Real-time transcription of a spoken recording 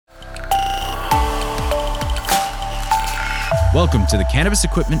Welcome to the Cannabis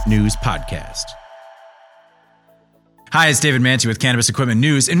Equipment News Podcast. Hi, it's David Manti with Cannabis Equipment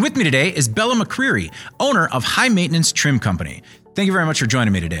News, and with me today is Bella McCreary, owner of High Maintenance Trim Company. Thank you very much for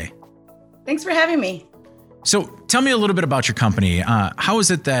joining me today. Thanks for having me. So tell me a little bit about your company. How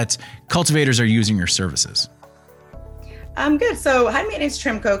is it that cultivators are using your services? Good. So High Maintenance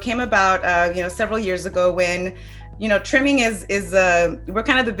Trim Co. came about, several years ago when, trimming is we're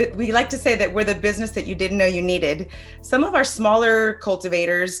kind of we like to say that we're the business that you didn't know you needed. Some of our smaller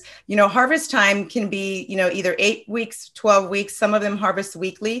cultivators, harvest time can be, either 8 weeks, 12 weeks. Some of them harvest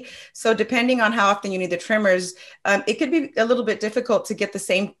weekly. So depending on how often you need the trimmers, it could be a little bit difficult to get the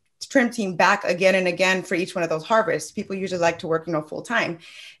same trim team back again and again for each one of those harvests. People usually like to work, full time.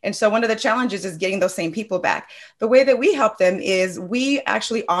 And so one of the challenges is getting those same people back. The way that we help them is we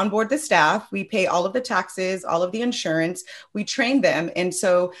actually onboard the staff. We pay all of the taxes, all of the insurance, we train them. And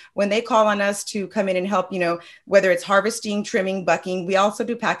so when they call on us to come in and help, whether it's harvesting, trimming, bucking, we also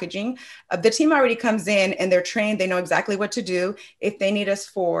do packaging. The team already comes in and they're trained. They know exactly what to do. If they need us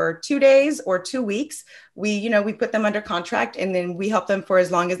for 2 days or 2 weeks, we put them under contract and then we help them for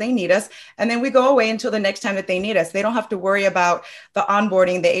as long as they need us. And then we go away until the next time that they need us. They don't have to worry about the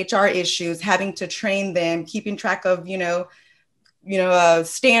onboarding, the HR issues, having to train them, keeping track of,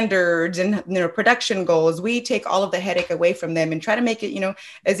 standards and, production goals. We take all of the headache away from them and try to make it,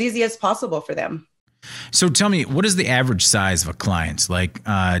 as easy as possible for them. So tell me, what is the average size of a client, like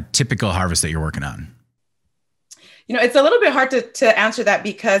typical harvest that you're working on? It's a little bit hard to answer that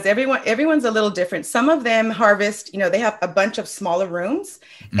because everyone's a little different. Some of them harvest, they have a bunch of smaller rooms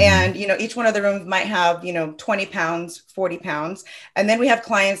and, each one of the rooms might have, 20 pounds, 40 pounds. And then we have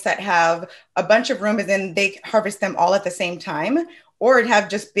clients that have a bunch of rooms and then they harvest them all at the same time, or have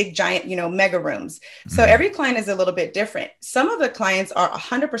just big, giant, mega rooms. So every client is a little bit different. Some of the clients are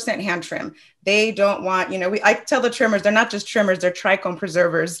 100% hand trim. They don't want, I tell the trimmers, they're not just trimmers, they're trichome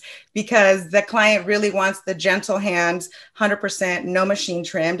preservers because the client really wants the gentle hands, 100%, no machine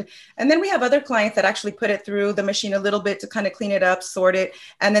trimmed. And then we have other clients that actually put it through the machine a little bit to kind of clean it up, sort it,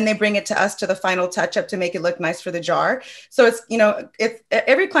 and then they bring it to us to the final touch up to make it look nice for the jar. So it's,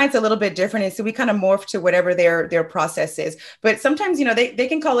 every client's a little bit different. And so we kind of morph to whatever their process is. But sometimes, they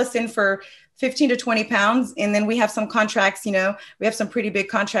can call us in for 15 to 20 pounds. And then we have some contracts, we have some pretty big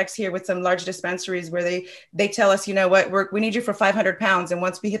contracts here with some large dispensaries where they tell us, we need you for 500 pounds. And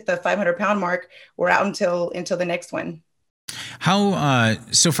once we hit the 500 pound mark, we're out until the next one. How,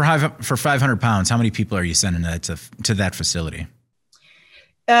 so for 500 pounds, how many people are you sending that to that facility?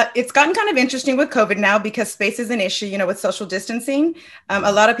 It's gotten kind of interesting with COVID now because space is an issue, with social distancing.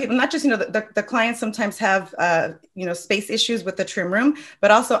 A lot of people, not just, the clients sometimes have, space issues with the trim room, but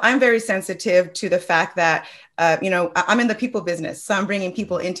also I'm very sensitive to the fact that, I'm in the people business. So I'm bringing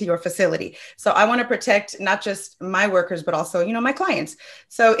people into your facility. So I want to protect not just my workers, but also, my clients.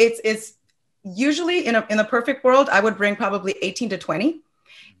 So it's usually in a perfect world, I would bring probably 18 to 20.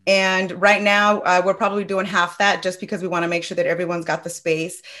 And right now, we're probably doing half that just because we want to make sure that everyone's got the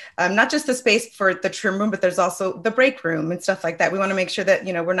space, not just the space for the trim room, but there's also the break room and stuff like that. We want to make sure that,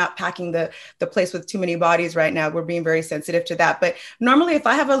 we're not packing the place with too many bodies right now. We're being very sensitive to that. But normally, if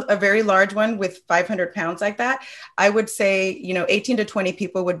I have a very large one with 500 pounds like that, I would say, 18 to 20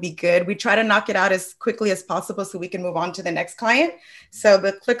 people would be good. We try to knock it out as quickly as possible so we can move on to the next client. So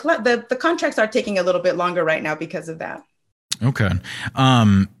the contracts are taking a little bit longer right now because of that. Okay.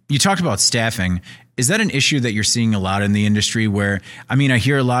 You talked about staffing. Is that an issue that you're seeing a lot in the industry where, I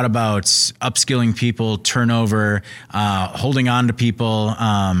hear a lot about upskilling people, turnover, holding on to people.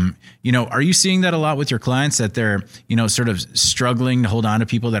 Are you seeing that a lot with your clients that they're, sort of struggling to hold on to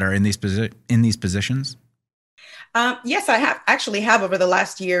people that are in these positions? Yes, I have over the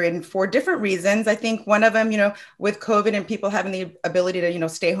last year and for different reasons. I think one of them, with COVID and people having the ability to,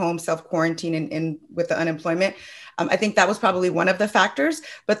 stay home, self-quarantine and with the unemployment, I think that was probably one of the factors,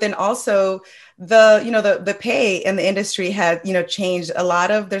 but then also the pay in the industry had, changed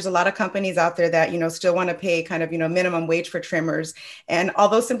there's a lot of companies out there that, still want to pay kind of, minimum wage for trimmers. And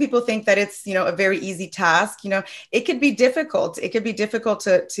although some people think that it's, a very easy task, it could be difficult. It could be difficult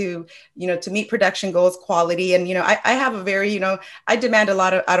to meet production goals, quality. And, I have a very, I demand a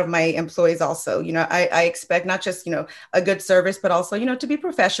lot out of my employees also. I expect not just, a good service, but also, to be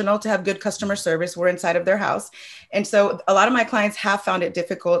professional, to have good customer service. We're inside of their house. And so a lot of my clients have found it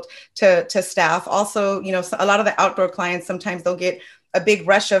difficult to staff. Also, a lot of the outdoor clients, sometimes they'll get a big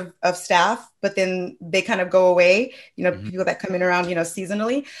rush of staff, but then they kind of go away, Mm-hmm. people that come in around,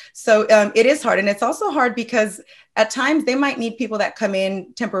 seasonally. So it is hard. And it's also hard because at times they might need people that come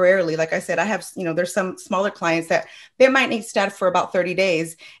in temporarily. Like I said, I have, there's some smaller clients that they might need staff for about 30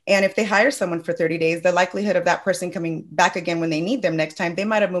 days. And if they hire someone for 30 days, the likelihood of that person coming back again when they need them next time, they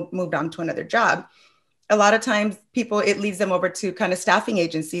might have moved on to another job. A lot of times it leads them over to kind of staffing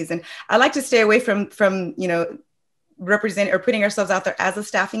agencies. And I like to stay away from represent or putting ourselves out there as a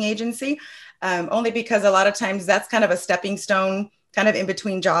staffing agency, only because a lot of times that's kind of a stepping stone kind of in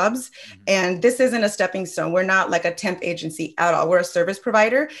between jobs. Mm-hmm. And this isn't a stepping stone. We're not like a temp agency at all. We're a service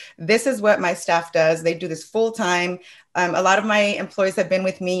provider. This is what my staff does. They do this full time. A lot of my employees have been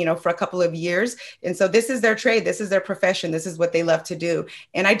with me, for a couple of years. And so this is their trade. This is their profession. This is what they love to do.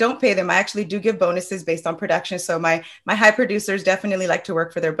 And I don't pay them. I actually do give bonuses based on production. So my high producers definitely like to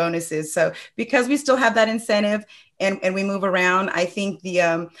work for their bonuses. So because we still have that incentive and we move around, I think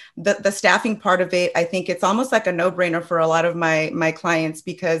the staffing part of it, I think it's almost like a no-brainer for a lot of my clients,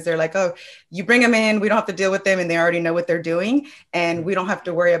 because they're like, oh, you bring them in, we don't have to deal with them, and they already know what they're doing. And we don't have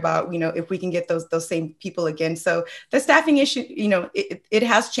to worry about, if we can get those same people again. So the staffing issue, it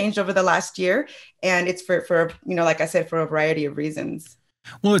has changed over the last year, and it's for like I said, for a variety of reasons.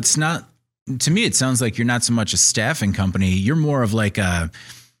 Well, it's not, to me, it sounds like you're not so much a staffing company. You're more of like a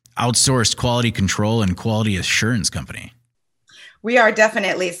outsourced quality control and quality assurance company. We are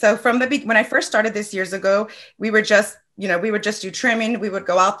definitely. So when I first started this years ago, we would just do trimming. We would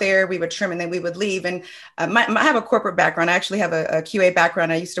go out there, we would trim, and then we would leave. And I have a corporate background. I actually have a QA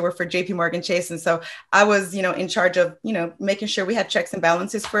background. I used to work for JP Morgan Chase. And so I was, in charge of, making sure we had checks and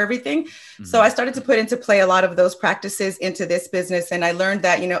balances for everything. Mm-hmm. So I started to put into play a lot of those practices into this business. And I learned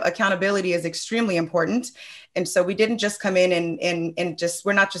that, accountability is extremely important. And so we didn't just come in and just,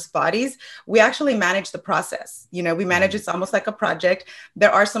 we're not just bodies. We actually manage the process. We manage, it's almost like a project. There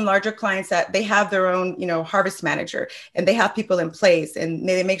are some larger clients that they have their own, harvest manager, and they have people in place, and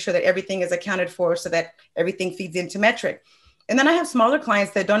they make sure that everything is accounted for so that everything feeds into metric. And then I have smaller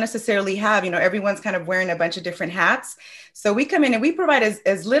clients that don't necessarily have, everyone's kind of wearing a bunch of different hats. So we come in and we provide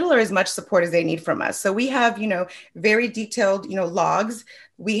as little or as much support as they need from us. So we have, very detailed, logs.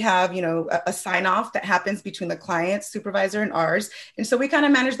 We have, a sign off that happens between the client, supervisor, and ours. And so we kind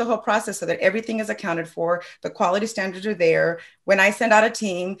of manage the whole process so that everything is accounted for. The quality standards are there. When I send out a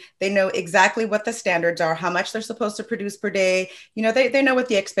team, they know exactly what the standards are, how much they're supposed to produce per day. They know what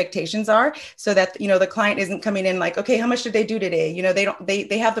the expectations are, so that, the client isn't coming in like, okay, how much did they do today?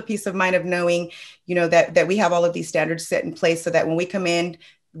 They have the peace of mind of knowing, that we have all of these standards set in place, so that when we come in,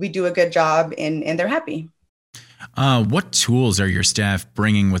 we do a good job and they're happy. What tools are your staff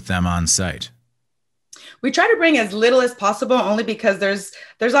bringing with them on site? We try to bring as little as possible, only because there's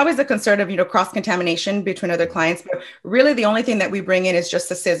always a concern of, cross-contamination between other clients. But really the only thing that we bring in is just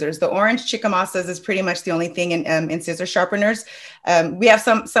the scissors. The orange Chickamaugas is pretty much the only thing in scissor sharpeners. We have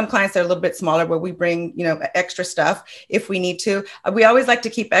some clients that are a little bit smaller where we bring, extra stuff if we need to. We always like to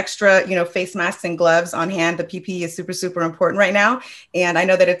keep extra, face masks and gloves on hand. The PPE is super, super important right now. And I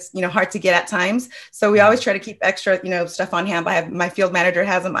know that it's, hard to get at times. So we always try to keep extra, stuff on hand. My field manager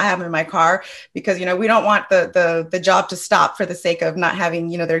has them. I have them in my car, because, we don't want the job to stop for the sake of not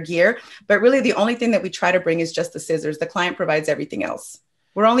having, their gear. But really the only thing that we try to bring is just the scissors. The client provides everything else.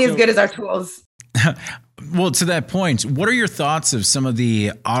 We're only as good as our tools. Well, to that point, what are your thoughts of some of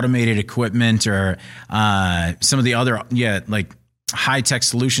the automated equipment or some of the other, like high-tech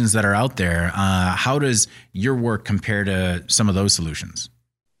solutions that are out there? How does your work compare to some of those solutions?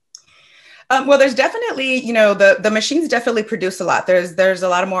 Well, there's definitely, the machines definitely produce a lot. There's a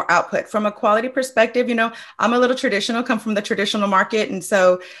lot of more output. From a quality perspective, I'm a little traditional, come from the traditional market. And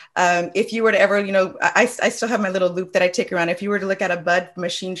so if you were to ever, I still have my little loop that I take around. If you were to look at a bud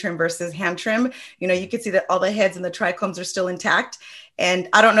machine trim versus hand trim, you could see that all the heads and the trichomes are still intact. And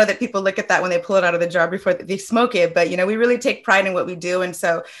I don't know that people look at that when they pull it out of the jar before they smoke it, but, we really take pride in what we do. And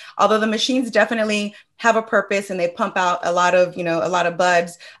so although the machines definitely have a purpose and they pump out a lot of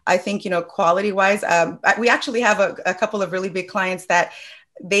buds, I think, quality wise, we actually have a couple of really big clients that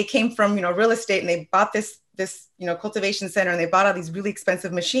they came from, real estate, and they bought this cultivation center, and they bought all these really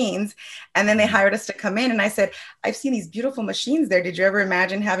expensive machines. And then they hired us to come in. And I said, I've seen these beautiful machines there. Did you ever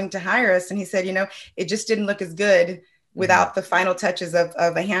imagine having to hire us? And he said, it just didn't look as good without the final touches of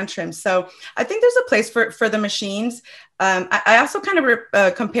a hand trim. So I think there's a place for the machines. I also kind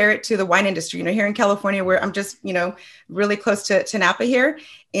of compare it to the wine industry, here in California, where I'm just, really close to Napa here.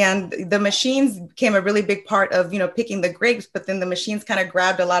 And the machines became a really big part of, picking the grapes, but then the machines kind of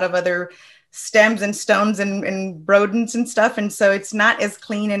grabbed a lot of other stems and stones and rodents and stuff. And so it's not as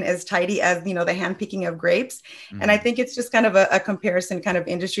clean and as tidy as, the hand picking of grapes. Mm-hmm. And I think it's just kind of a comparison kind of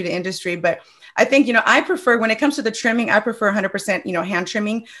industry to industry. But I think, I prefer, when it comes to the trimming, I prefer 100%, hand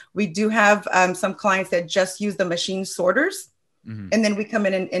trimming. We do have some clients that just use the machine sorters, mm-hmm. and then we come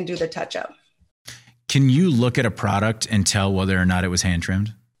in and do the touch up. Can you look at a product and tell whether or not it was hand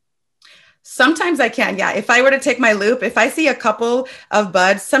trimmed? Sometimes I can. Yeah. If I were to take my loop, if I see a couple of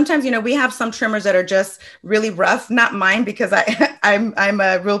buds, sometimes, we have some trimmers that are just really rough, not mine, because I'm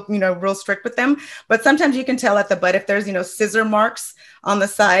real strict with them. But sometimes you can tell at the bud if there's, scissor marks on the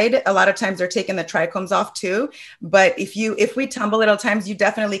side. A lot of times they're taking the trichomes off too. But if we tumble it at times, you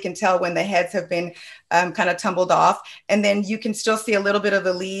definitely can tell when the heads have been kind of tumbled off. And then you can still see a little bit of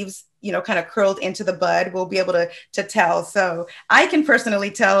the leaves, kind of curled into the bud. We'll be able to tell. So I can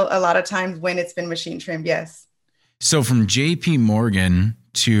personally tell a lot of times when it's been machine trimmed. Yes. So from JP Morgan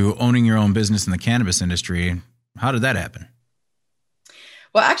to owning your own business in the cannabis industry, how did that happen?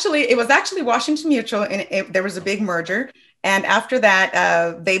 Well, actually, it was Washington Mutual, and there was a big merger. And after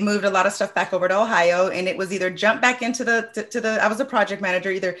that, they moved a lot of stuff back over to Ohio, and it was either jump back into I was a project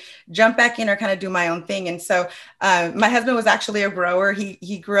manager, either jump back in or kind of do my own thing. And so my husband was actually a grower.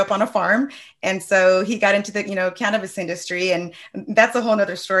 He grew up on a farm. And so he got into the, cannabis industry, and that's a whole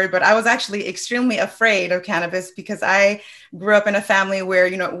nother story. But I was actually extremely afraid of cannabis because I grew up in a family where,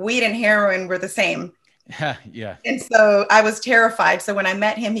 weed and heroin were the same. Yeah. And so I was terrified. So when I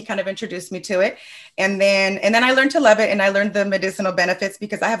met him, he kind of introduced me to it. And then I learned to love it. And I learned the medicinal benefits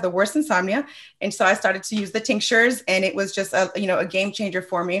because I have the worst insomnia. And so I started to use the tinctures, and it was just a game changer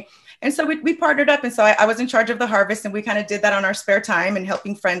for me. And so we partnered up. And so I was in charge of the harvest, and we kind of did that on our spare time and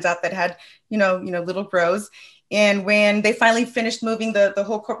helping friends out that had, little grows. And when they finally finished moving the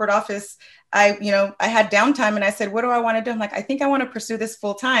whole corporate office, I had downtime, and I said, what do I want to do? I'm like, I think I want to pursue this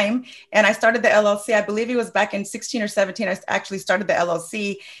full time. And I started the LLC. I believe it was back in 16 or 17. I actually started the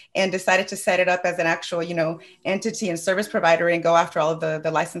LLC and decided to set it up as an actual, entity and service provider and go after all of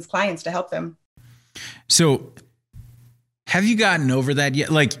the licensed clients to help them. So have you gotten over that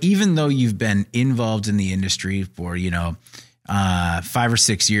yet? Like, even though you've been involved in the industry for, 5 or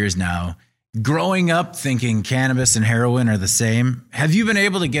 6 years now, growing up thinking cannabis and heroin are the same, have you been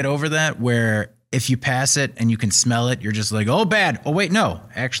able to get over that where if you pass it and you can smell it, you're just like, oh, bad. Oh, wait, no,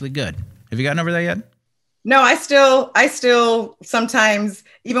 actually good. Have you gotten over that yet? No, I still sometimes,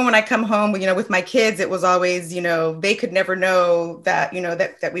 even when I come home, with my kids, it was always, they could never know that,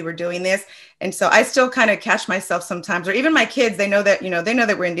 that we were doing this. And so I still kind of catch myself sometimes, or even my kids, they know that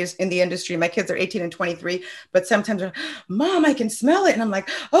we're in the industry. My kids are 18 and 23, but sometimes they're, Mom, I can smell it. And I'm like,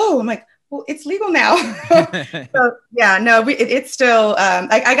 well, it's legal now. So yeah, no, it's still,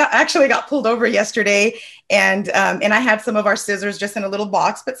 I got pulled over yesterday, and I had some of our scissors just in a little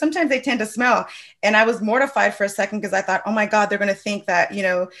box, but sometimes they tend to smell. And I was mortified for a second because I thought, oh my God, they're going to think that,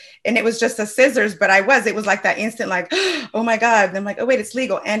 and it was just the scissors, but it was like that instant, like, oh my God. And I'm like, oh wait, it's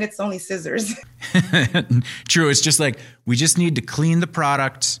legal. And it's only scissors. True. It's just like, we just need to clean the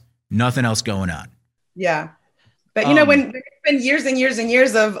product, nothing else going on. Yeah. But, when it's been years and years and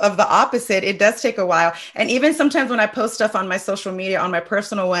years of the opposite, it does take a while. And even sometimes when I post stuff on my social media, on my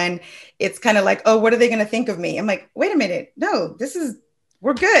personal one, it's kind of like, oh, what are they going to think of me? I'm like, wait a minute. No,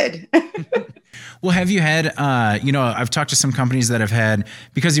 we're good. Well, have you had, I've talked to some companies that have had,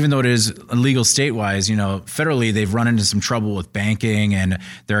 because even though it is illegal state-wise, federally, they've run into some trouble with banking and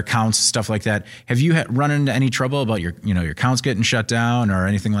their accounts, stuff like that. Have you run into any trouble about your accounts getting shut down or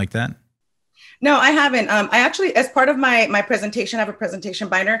anything like that? No, I haven't. I actually, as part of my presentation, I have a presentation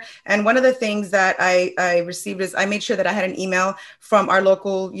binder. And one of the things that I received is I made sure that I had an email from our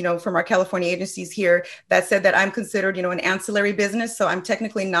local, from our California agencies here that said that I'm considered, an ancillary business. So I'm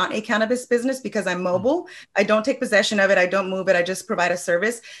technically not a cannabis business because I'm mobile. I don't take possession of it. I don't move it. I just provide a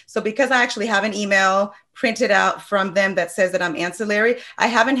service. So because I actually have an email printed out from them that says that I'm ancillary, I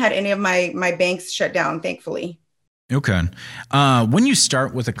haven't had any of my banks shut down, thankfully. Okay. When you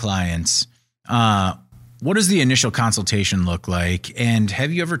start with a client, what does the initial consultation look like? And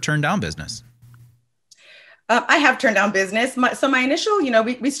have you ever turned down business? I have turned down business. So my initial,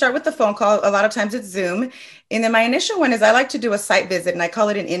 we start with the phone call. A lot of times it's Zoom. And then my initial one is I like to do a site visit, and I call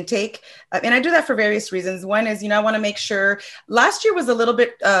it an intake. And I do that for various reasons. One is, I want to make sure. Last year was a little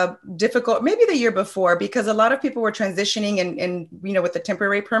bit difficult, maybe the year before, because a lot of people were transitioning and with the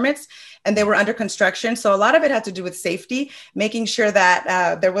temporary permits, and they were under construction. So a lot of it had to do with safety, making sure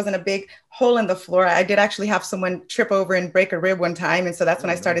that there wasn't a big hole in the floor. I did actually have someone trip over and break a rib one time. And so that's when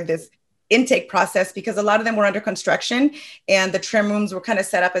I started this intake process, because a lot of them were under construction and the trim rooms were kind of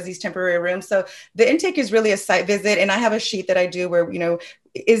set up as these temporary rooms. So the intake is really a site visit. And I have a sheet that I do where,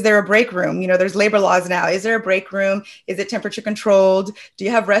 is there a break room? There's labor laws now. Is there a break room? Is it temperature controlled? Do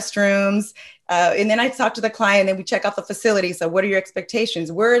you have restrooms? And then I talk to the client and we check out the facility. So what are your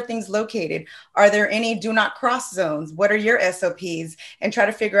expectations? Where are things located? Are there any do not cross zones? What are your SOPs? And try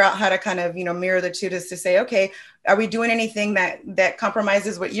to figure out how to kind of, mirror the two, just to say, okay, are we doing anything that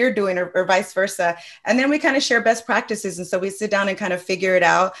compromises what you're doing, or vice versa? And then we kind of share best practices. And so we sit down and kind of figure it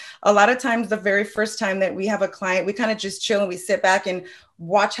out. A lot of times, the very first time that we have a client, we kind of just chill and we sit back and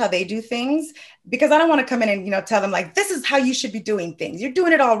watch how they do things, because I don't want to come in and, tell them like, this is how you should be doing things. You're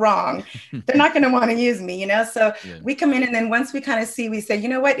doing it all wrong. They're not going to want to use me, So we come in, and then once we kind of see, we say, you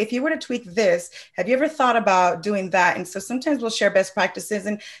know what, if you were to tweak this, have you ever thought about doing that? And so sometimes we'll share best practices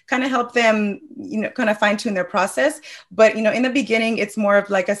and kind of help them, kind of fine tune their process. But, in the beginning, it's more of,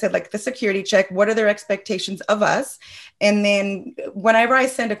 like I said, like the security check. What are their expectations of us? And then whenever I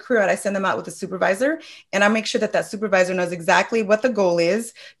send a crew out, I send them out with a supervisor, and I make sure that supervisor knows exactly what the goal is.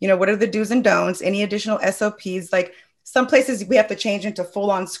 What are the do's and don'ts, any additional SOPs. Like some places we have to change into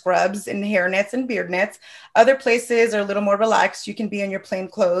full on scrubs and hair nets and beard nets. Other places are a little more relaxed. You can be in your plain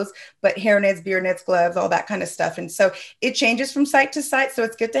clothes, but hair nets, beard nets, gloves, all that kind of stuff. And so it changes from site to site. So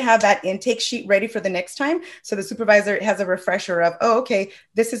it's good to have that intake sheet ready for the next time, so the supervisor has a refresher of, oh, okay,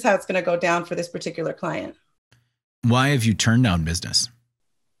 this is how it's going to go down for this particular client. Why have you turned down business?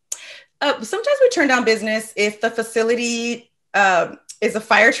 Sometimes we turn down business if the facility is a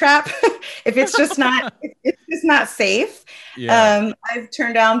fire trap. If it's just not, it's just not safe. Yeah. I've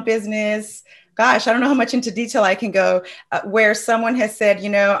turned down business. Gosh, I don't know how much into detail I can go. Where someone has said,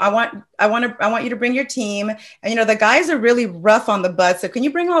 I want you to bring your team, and the guys are really rough on the butt. So can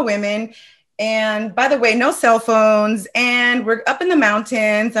you bring all women? And by the way, no cell phones, and we're up in the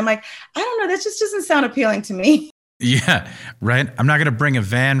mountains. I'm like, I don't know. That just doesn't sound appealing to me. Yeah, right. I'm not going to bring a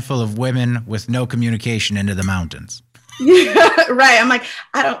van full of women with no communication into the mountains. Yeah, right. I'm like,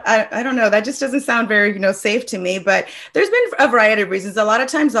 I don't know. That just doesn't sound very, safe to me. But there's been a variety of reasons. A lot of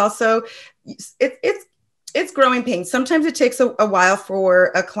times also, it's growing pains. Sometimes it takes a while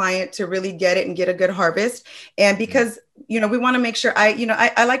for a client to really get it and get a good harvest. And because, we want to make sure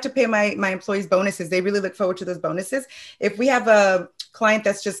I like to pay my employees bonuses. They really look forward to those bonuses. If we have a client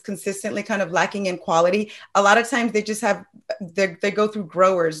that's just consistently kind of lacking in quality, a lot of times they just they go through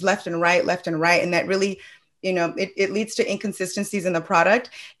growers left and right. And that really, it leads to inconsistencies in the product.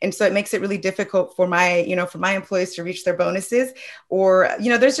 And so it makes it really difficult for my employees to reach their bonuses, or,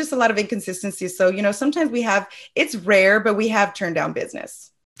 there's just a lot of inconsistencies. So, sometimes it's rare, but we have turned down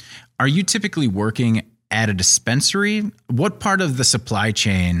business. Are you typically working at a dispensary? What part of the supply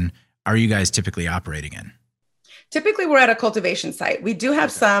chain are you guys typically operating in? Typically, we're at a cultivation site. We do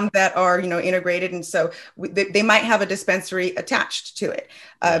have some that are, integrated. And so they might have a dispensary attached to it.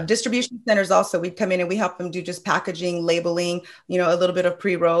 Distribution centers also, we come in and we help them do just packaging, labeling, a little bit of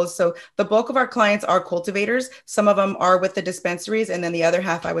pre-rolls. So the bulk of our clients are cultivators. Some of them are with the dispensaries. And then the other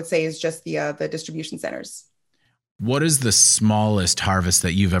half, I would say, is just the distribution centers. What is the smallest harvest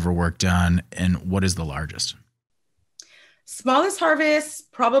that you've ever worked on, and what is the largest? Smallest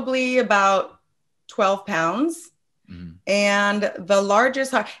harvest, probably about 12 pounds. And the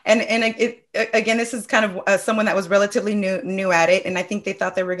largest, again, this is kind of someone that was relatively new at it. And I think they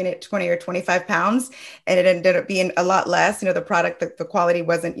thought they were going to get 20 or 25 pounds. And it ended up being a lot less. The product, the quality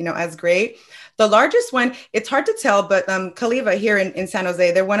wasn't, as great. The largest one, it's hard to tell, but Caliva here in San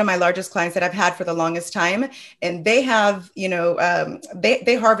Jose, they're one of my largest clients that I've had for the longest time. And they have,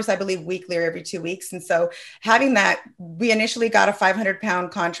 they harvest, I believe, weekly or every 2 weeks. And so having that, we initially got a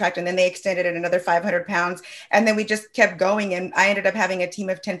 500-pound contract, and then they extended it another 500 pounds. And then we just kept going. And I ended up having a team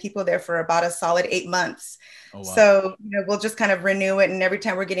of 10 people there for about a solid 8 months. Oh, wow. So, we'll just kind of renew it. And every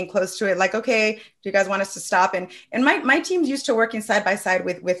time we're getting close to it, like, okay, do you guys want us to stop? And my team's used to working side by side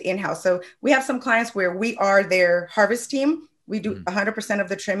with in-house. So we have some clients where we are their harvest team. We do 100% of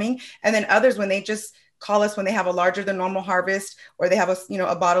the trimming. And then others, when they just call us when they have a larger than normal harvest, or they have a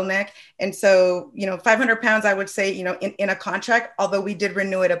bottleneck. And so, 500 pounds, I would say, in a contract, although we did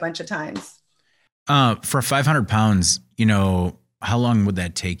renew it a bunch of times. For 500 pounds, how long would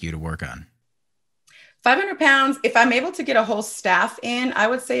that take you to work on? 500 pounds, if I'm able to get a whole staff in, I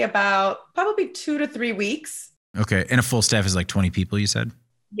would say about probably 2 to 3 weeks. Okay. And a full staff is like 20 people, you said?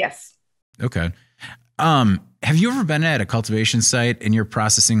 Yes. Okay. Have you ever been at a cultivation site and you're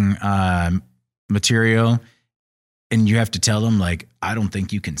processing material and you have to tell them, like, I don't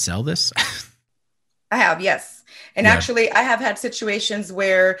think you can sell this? I have, yes. And actually, I have had situations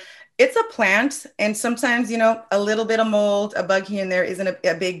where It's a plant, and sometimes, a little bit of mold, a bug here and there isn't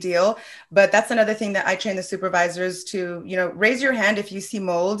a big deal. But that's another thing that I train the supervisors to, raise your hand if you see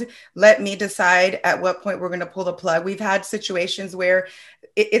mold. Let me decide at what point we're going to pull the plug. We've had situations where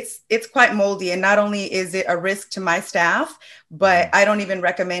it's quite moldy, and not only is it a risk to my staff, but I don't even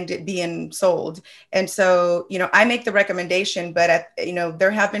recommend it being sold. And so, I make the recommendation, but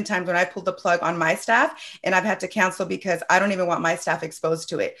there have been times when I pulled the plug on my staff and I've had to cancel because I don't even want my staff exposed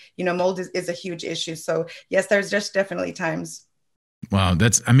to it. Mold is a huge issue. So yes, there's just definitely times. Wow.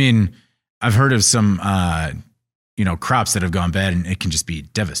 I've heard of some, crops that have gone bad, and it can just be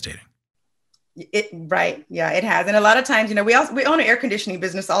devastating. Right. Yeah, it has. And a lot of times, we own an air conditioning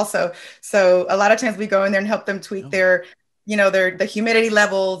business also. So a lot of times we go in there and help them tweak the humidity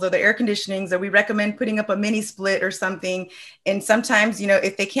levels or the air conditionings, or we recommend putting up a mini split or something. And sometimes,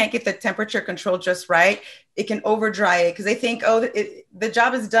 if they can't get the temperature control just right, it can over dry it because they think, the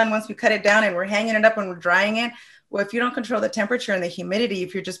job is done once we cut it down and we're hanging it up and we're drying it. Well, if you don't control the temperature and the humidity,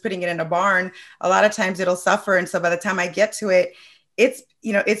 if you're just putting it in a barn, a lot of times it'll suffer. And so by the time I get to it, it's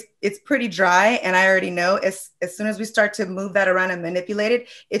pretty dry. And I already know as soon as we start to move that around and manipulate it,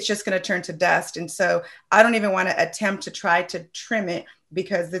 it's just going to turn to dust. And so I don't even want to attempt to try to trim it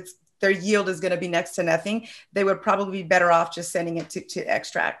because their yield is going to be next to nothing. They would probably be better off just sending it to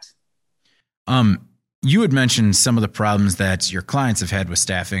extract. You had mentioned some of the problems that your clients have had with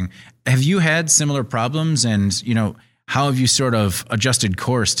staffing. Have you had similar problems? And, how have you sort of adjusted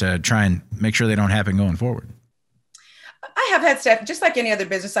course to try and make sure they don't happen going forward? I have had staff, just like any other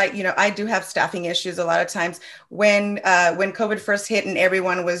business. I do have staffing issues a lot of times. When COVID first hit and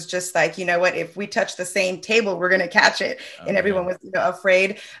everyone was just like, what, if we touch the same table, we're going to catch it. And everyone was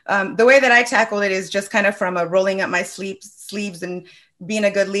afraid. The way that I tackled it is just kind of from a rolling up my sleeves and being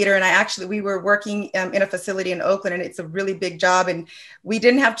a good leader. And we were working in a facility in Oakland, and it's a really big job. And we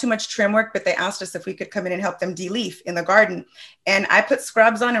didn't have too much trim work, but they asked us if we could come in and help them de-leaf in the garden. And I put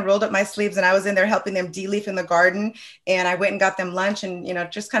scrubs on and rolled up my sleeves, and I was in there helping them de-leaf in the garden. And I went and got them lunch and,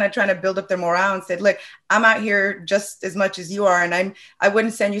 just kind of trying to build up their morale and said, look, I'm out here just as much as you are. And I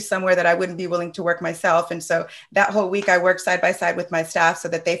wouldn't send you somewhere that I wouldn't be willing to work myself. And so that whole week I worked side by side with my staff so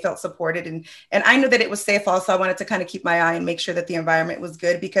that they felt supported. And I knew that it was safe also. I wanted to kind of keep my eye and make sure that the environment was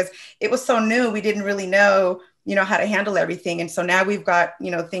good because it was so new. We didn't really know, how to handle everything. And so now we've got,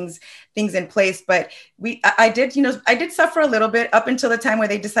 things in place, but I did suffer a little bit up until the time where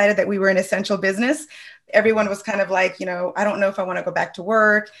they decided that we were an essential business. Everyone was kind of like, I don't know if I want to go back to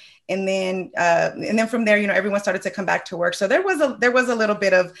work. And then from there, everyone started to come back to work. So there was a little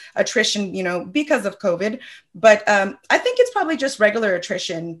bit of attrition, because of COVID. But I think it's probably just regular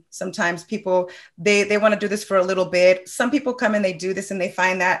attrition. Sometimes people, they want to do this for a little bit. Some people come and they do this and they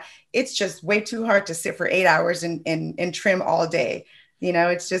find that it's just way too hard to sit for 8 hours and trim all day.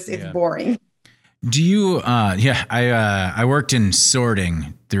 It's boring. Do you, I worked in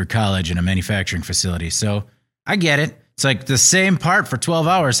sorting through college in a manufacturing facility. So I get it. It's like the same part for 12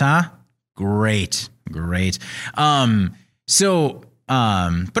 hours, huh? Great. But I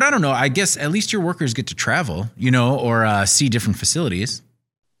don't know. I guess at least your workers get to travel, or see different facilities.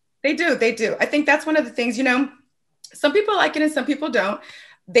 They do. I think that's one of the things, some people like it and some people don't.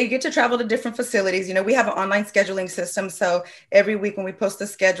 They get to travel to different facilities. We have an online scheduling system. So every week when we post the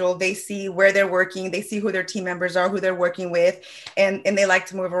schedule, they see where they're working. They see who their team members are, who they're working with, and they like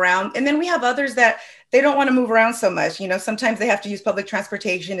to move around. And then we have others that they don't want to move around so much. Sometimes they have to use public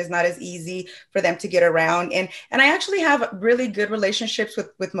transportation. It's not as easy for them to get around. And I actually have really good relationships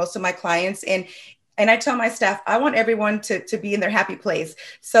with most of my clients. And I tell my staff, I want everyone to be in their happy place.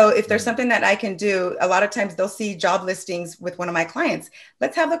 So if there's something that I can do, a lot of times they'll see job listings with one of my clients.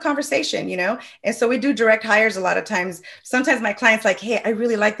 Let's have the conversation, And so we do direct hires a lot of times. Sometimes my client's like, hey, I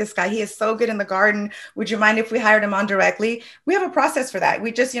really like this guy. He is so good in the garden. Would you mind if we hired him on directly? We have a process for that.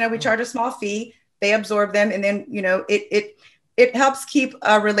 We just, we charge a small fee. They absorb them. And then, it helps keep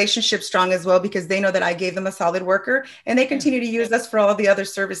a relationship strong as well, because they know that I gave them a solid worker and they continue to use us for all the other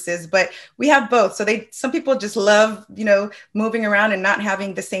services. But we have both. So some people just love, moving around and not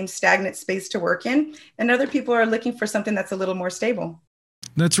having the same stagnant space to work in. And other people are looking for something that's a little more stable.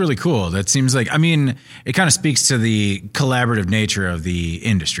 That's really cool. That seems like, it kind of speaks to the collaborative nature of the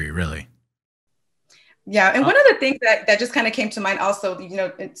industry, really. Yeah. And one of the things that just kind of came to mind also,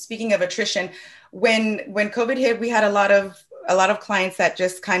 speaking of attrition, when COVID hit, we had a lot of clients that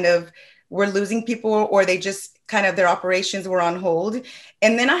just kind of were losing people, or they just kind of, their operations were on hold.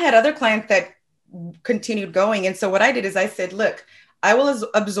 And then I had other clients that continued going. And so what I did is I said, look, I will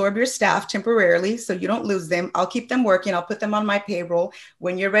absorb your staff temporarily so you don't lose them. I'll keep them working. I'll put them on my payroll.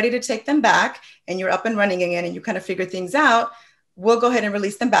 When you're ready to take them back and you're up and running again and you kind of figure things out, we'll go ahead and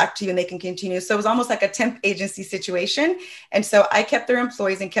release them back to you and they can continue. So it was almost like a temp agency situation. And so I kept their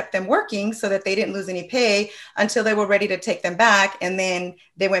employees and kept them working so that they didn't lose any pay until they were ready to take them back. And then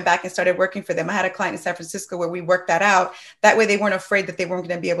they went back and started working for them. I had a client in San Francisco where we worked that out. That way they weren't afraid that they weren't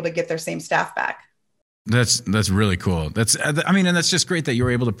going to be able to get their same staff back. That's really cool. And that's just great that you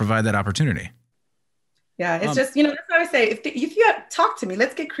were able to provide that opportunity. Yeah, it's just, that's what I say. If you talk to me,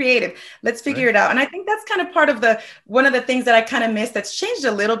 let's get creative. Let's figure it out. And I think that's kind of part of one of the things that I kind of miss that's changed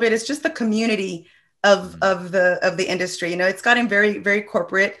a little bit is just the community of the industry. It's gotten very, very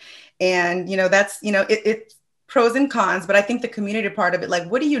corporate, and that's it's pros and cons. But I think the community part of it, like,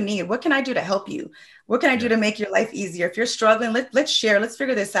 what do you need? What can I do to help you? What can I do to make your life easier? If you're struggling, let's share, let's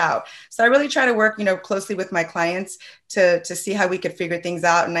figure this out. So I really try to work, closely with my clients to see how we could figure things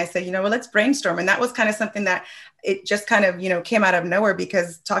out. And I said, let's brainstorm. And that was kind of something that it just kind of, came out of nowhere,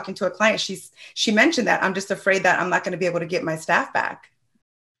 because talking to a client, she mentioned that I'm just afraid that I'm not going to be able to get my staff back.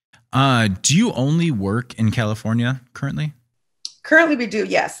 Do you only work in California currently? Currently, we do,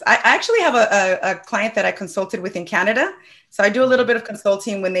 yes. I actually have a client that I consulted with in Canada. So I do a little bit of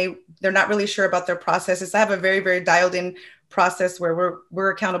consulting when they're not really sure about their processes. I have a very, very dialed in process where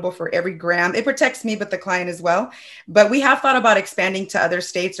we're accountable for every gram. It protects me, but the client as well. But we have thought about expanding to other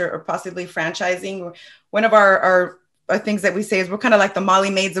states or possibly franchising. One of our things that we say is we're kind of like the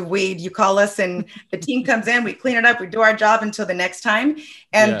Molly maids of weed. You call us and the team comes in, we clean it up, we do our job until the next time.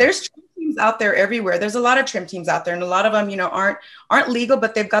 And there's trim teams out there everywhere. There's a lot of trim teams out there, and a lot of them, aren't legal,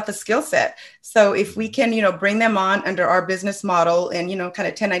 but they've got the skill set. So if we can, bring them on under our business model and, kind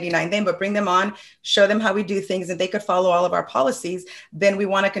of 1099 them, but bring them on, show them how we do things, and they could follow all of our policies, then we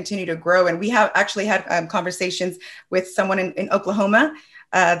want to continue to grow. And we have actually had conversations with someone in Oklahoma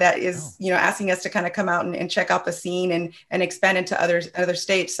that is, asking us to kind of come out and check out the scene and expand into other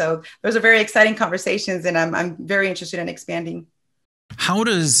states. So those are very exciting conversations, and I'm very interested in expanding. How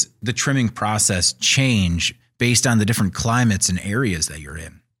does the trimming process change based on the different climates and areas that you're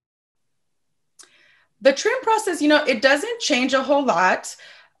in? The trim process, it doesn't change a whole lot.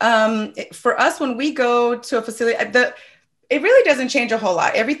 For us, when we go to a facility, it really doesn't change a whole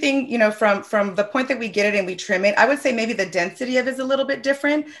lot. Everything, from the point that we get it and we trim it, I would say maybe the density of it is a little bit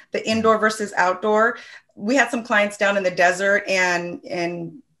different, the indoor versus outdoor. We had some clients down in the desert and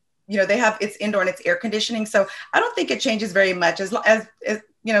they have, it's indoor and it's air conditioning. So I don't think it changes very much as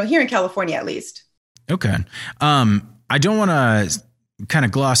here in California, at least. Okay. I don't want to kind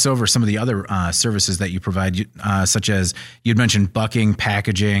of gloss over some of the other services that you provide, such as you'd mentioned bucking,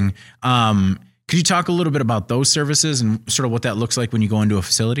 packaging. Could you talk a little bit about those services and sort of what that looks like when you go into a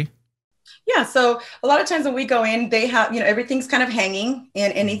facility? Yeah. So a lot of times when we go in, they have, everything's kind of hanging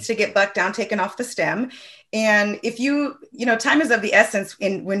and it needs to get bucked down, taken off the stem. And if time is of the essence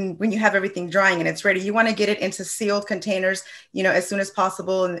when you have everything drying and it's ready, you want to get it into sealed containers, as soon as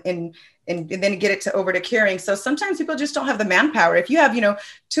possible and then get it over to curing. So sometimes people just don't have the manpower. If you have,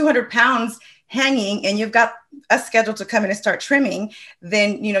 200 pounds hanging and you've got a schedule to come in and start trimming,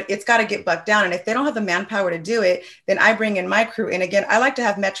 then, it's got to get bucked down. And if they don't have the manpower to do it, then I bring in my crew. And again, I like to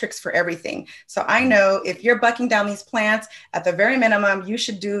have metrics for everything. So I know if you're bucking down these plants, at the very minimum, you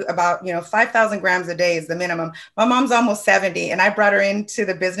should do about, 5,000 grams a day is the minimum. My mom's almost 70 and I brought her into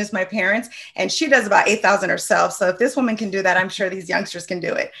the business, my parents, and she does about 8,000 herself. So if this woman can do that, I'm sure these youngsters can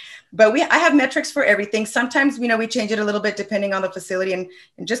do it. But I have metrics for everything. Sometimes, we change it a little bit depending on the facility and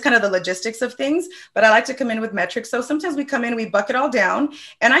just kind of the logistics of things. But I like to come in with metrics. So sometimes we come in, we buck it all down.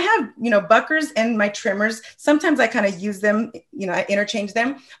 And I have, buckers and my trimmers. Sometimes I kind of use them, I interchange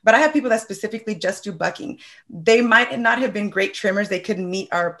them. But I have people that specifically just do bucking. They might not have been great trimmers. They couldn't meet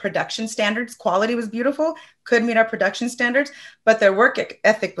our production standards. Quality was beautiful, could meet our production standards, but their work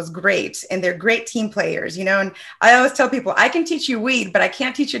ethic was great. And they're great team players, and I always tell people, I can teach you weed, but I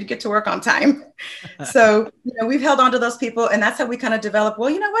can't teach you to get to work on time. So, we've held on to those people, and that's how we kind of develop, well,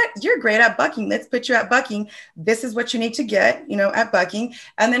 you know what, you're great at bucking. Let's put you at bucking. This is what you need to get, at bucking.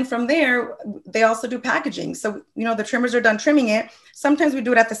 And then from there, they also do packaging. So, the trimmers are done trimming it. Sometimes we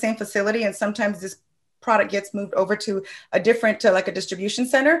do it at the same facility, and sometimes this product gets moved over to a distribution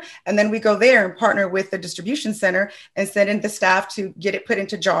center. And then we go there and partner with the distribution center and send in the staff to get it put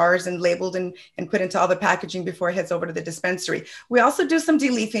into jars and labeled and put into all the packaging before it heads over to the dispensary. We also do some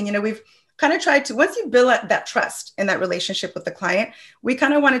deleafing. We've kind of tried to, once you build that trust in that relationship with the client, we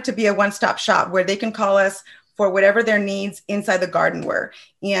kind of want it to be a one-stop shop where they can call us for whatever their needs inside the garden were.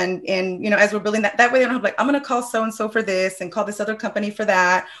 And as we're building that way, they don't have I'm going to call so-and-so for this and call this other company for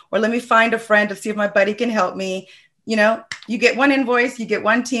that, or let me find a friend to see if my buddy can help me. You get one invoice, you get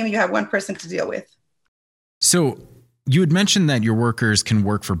one team, you have one person to deal with. So you had mentioned that your workers can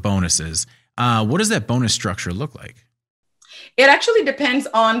work for bonuses. What does that bonus structure look like? It actually depends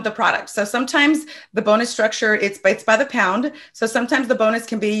on the product. So sometimes the bonus structure, it's by the pound. So sometimes the bonus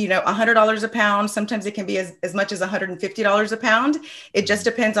can be, $100 a pound. Sometimes it can be as much as $150 a pound. It just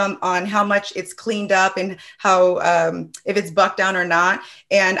depends on how much it's cleaned up and how, if it's bucked down or not.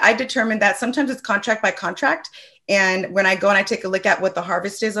 And I determined that sometimes it's contract by contract. And when I go and I take a look at what the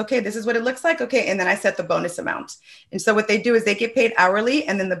harvest is, okay, this is what it looks like. Okay. And then I set the bonus amount. And so what they do is they get paid hourly,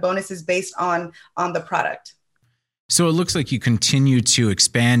 and then the bonus is based on the product. So it looks like you continue to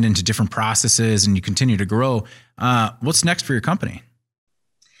expand into different processes and you continue to grow. What's next for your company?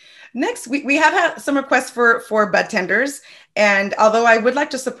 Next, we have had some requests for bud tenders. And although I would like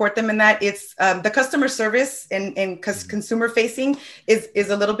to support them in that, it's the customer service and consumer facing is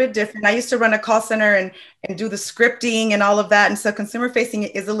a little bit different. I used to run a call center and do the scripting and all of that. And so consumer facing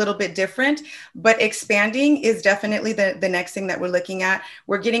is a little bit different, but expanding is definitely the next thing that we're looking at.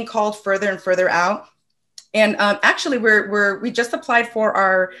 We're getting called further and further out. And actually, we just applied for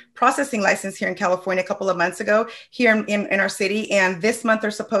our processing license here in California a couple of months ago here in our city. And this month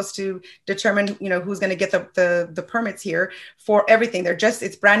they're supposed to determine, who's going to get the permits here for everything.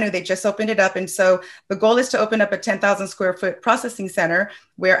 It's brand new. They just opened it up. And so the goal is to open up a 10,000 square foot processing center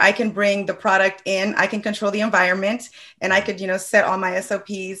where I can bring the product in, I can control the environment, and I could, set all my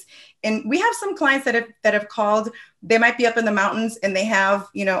SOPs. And we have some clients that have called. They might be up in the mountains and they have,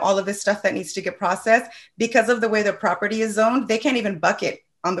 all of this stuff that needs to get processed because of the way their property is zoned. They can't even bucket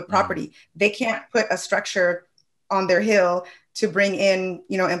on the property. They can't put a structure on their hill to bring in,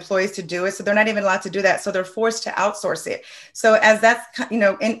 employees to do it. So they're not even allowed to do that. So they're forced to outsource it. So as that's,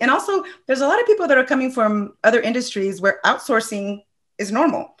 and also there's a lot of people that are coming from other industries where outsourcing is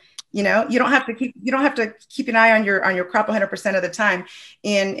normal. You don't have to keep an eye on your crop 100% of the time.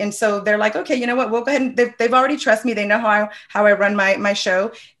 And so they're like, okay, you know what, we'll go ahead and they've already trust me. They know how I run my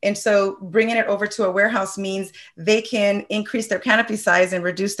show. And so bringing it over to a warehouse means they can increase their canopy size and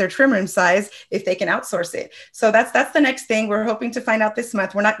reduce their trim room size if they can outsource it. So that's the next thing we're hoping to find out this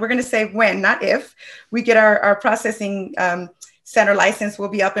month. We're going to say when, not if, we get our processing center license. Will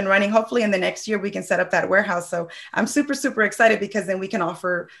be up and running. Hopefully in the next year, we can set up that warehouse. So I'm super, super excited because then we can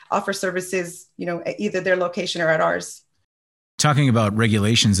offer services, at either their location or at ours. Talking about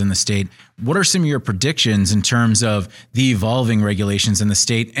regulations in the state, what are some of your predictions in terms of the evolving regulations in the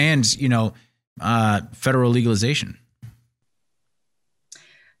state and, federal legalization?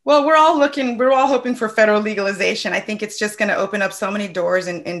 Well, we're all hoping for federal legalization. I think it's just going to open up so many doors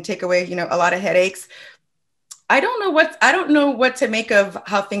and take away, a lot of headaches. I don't know what to make of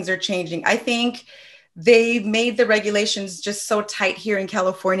how things are changing. I think they've made the regulations just so tight here in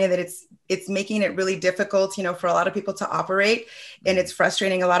California that it's making it really difficult, for a lot of people to operate, and it's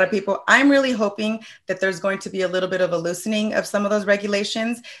frustrating a lot of people. I'm really hoping that there's going to be a little bit of a loosening of some of those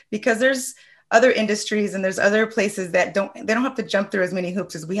regulations because there's other industries and there's other places that don't have to jump through as many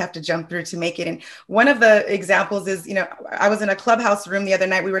hoops as we have to jump through to make it. And one of the examples is, I was in a clubhouse room the other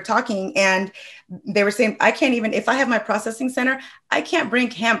night, we were talking and they were saying, if I have my processing center, I can't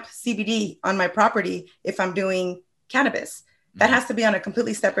bring hemp CBD on my property if I'm doing cannabis. That has to be on a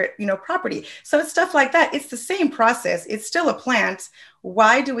completely separate, property. So it's stuff like that. It's the same process. It's still a plant.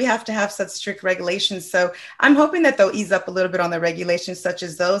 Why do we have to have such strict regulations? So I'm hoping that they'll ease up a little bit on the regulations such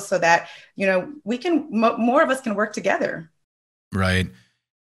as those so that, we can, more of us can work together. Right.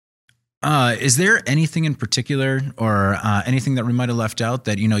 Is there anything in particular or anything that we might have left out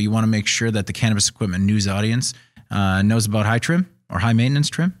that, you want to make sure that the Cannabis Equipment News audience knows about high trim or high maintenance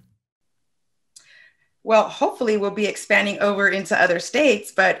trim? Well, hopefully we'll be expanding over into other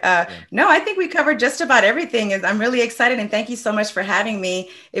states, but no, I think we covered just about everything. I'm really excited and thank you so much for having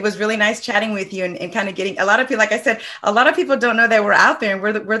me. It was really nice chatting with you and kind of getting a lot of people, like I said, a lot of people don't know that we're out there and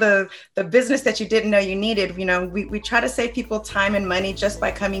we're the business that you didn't know you needed. We try to save people time and money just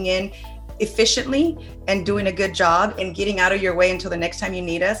by coming in efficiently and doing a good job and getting out of your way until the next time you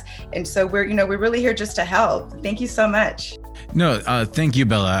need us. And so we're really here just to help. Thank you so much. No, thank you,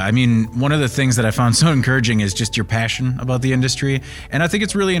 Bella. I mean, one of the things that I found so encouraging is just your passion about the industry. And I think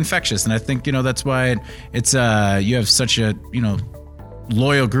it's really infectious. And I think, that's why it's you have such a,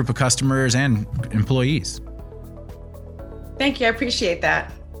 loyal group of customers and employees. Thank you. I appreciate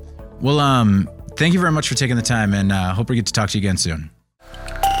that. Well, thank you very much for taking the time and hope we get to talk to you again soon.